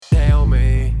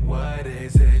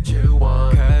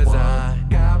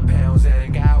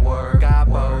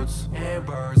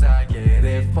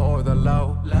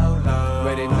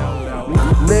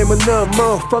Some of them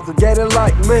motherfuckers get it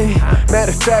like me.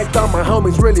 Matter of fact, all my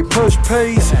homies really push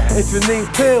peace. If you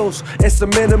need pills, it's the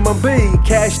minimum B.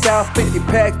 Cashed out 50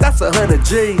 packs, that's 100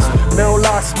 G's. No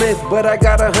locksmith, but I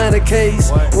got 100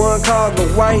 keys. One call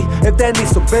away, if that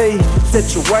needs to be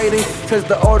situated, cause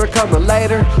the order coming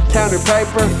later. Counting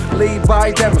paper, lead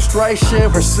by demonstration.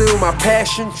 Pursue my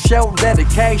passion, show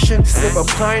dedication. Sip a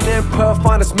pint and puff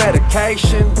on this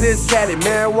medication. This caddy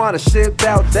marijuana shipped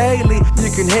out daily.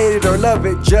 You can hate it or love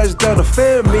it, just don't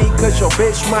offend me. Cause your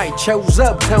bitch might chose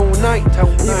up tonight.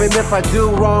 Even if I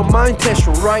do wrong, mind test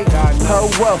you right.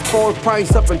 Hold up, 4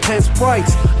 pints up and 10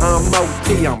 sprites. I'm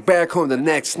O.T, I'm back on the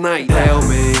next night. Tell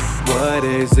me, what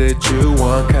is it you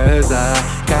want? Cause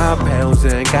I got pounds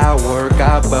and got work,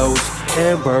 got boats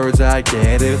and birds. I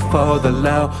get it for the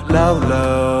low, low,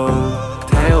 low.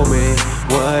 Tell me,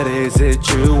 what is it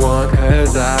you want?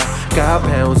 Cause I got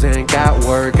pounds and got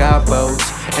work, got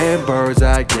boats and birds.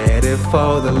 I get it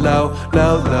for the low,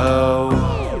 low, low.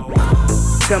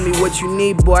 Tell me what you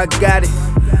need, boy, I got it.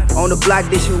 On the block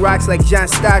dishing rocks like John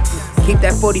Stockton. Keep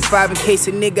that 45 in case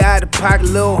a nigga out of pocket.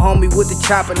 Lil' homie with the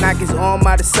chopper knock his arm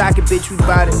out of socket. Bitch, we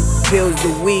bout it. Pills,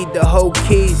 the weed, the whole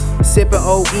keys. Sippin'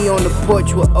 OE on the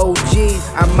porch with OGs.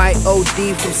 I might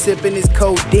OD from sippin' this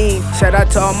codeine. Shout out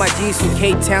to all my G's from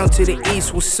K-Town to the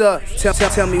east. What's up?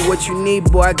 Tell me what you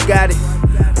need, boy, I got it.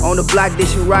 On the block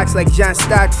dishing rocks like John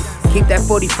Stockton. Keep that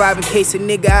 45 in case a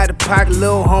nigga out of pocket.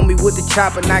 Lil' homie with the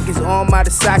chopper knock his arm out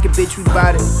of socket. Bitch, we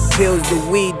bout it. Pills, the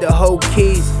weed, the whole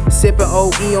keys. Sippin'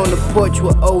 OE on the porch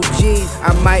with OGs.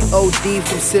 I might OD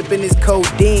from sippin' this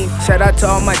codeine. Shout out to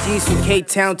all my G's from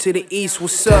K-Town to the east.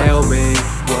 What's up? Tell me,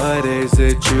 what is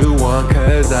it you want?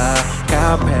 Cause I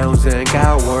got pounds and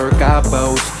got work, got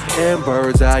boats and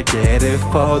birds. I get it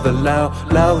for the low,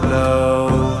 low,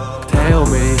 low. Tell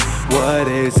me, what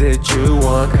is it you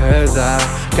want? Cause I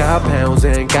got pounds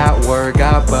and got work,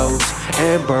 got boats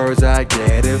and birds. I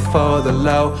get it for the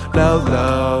low, low,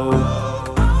 low.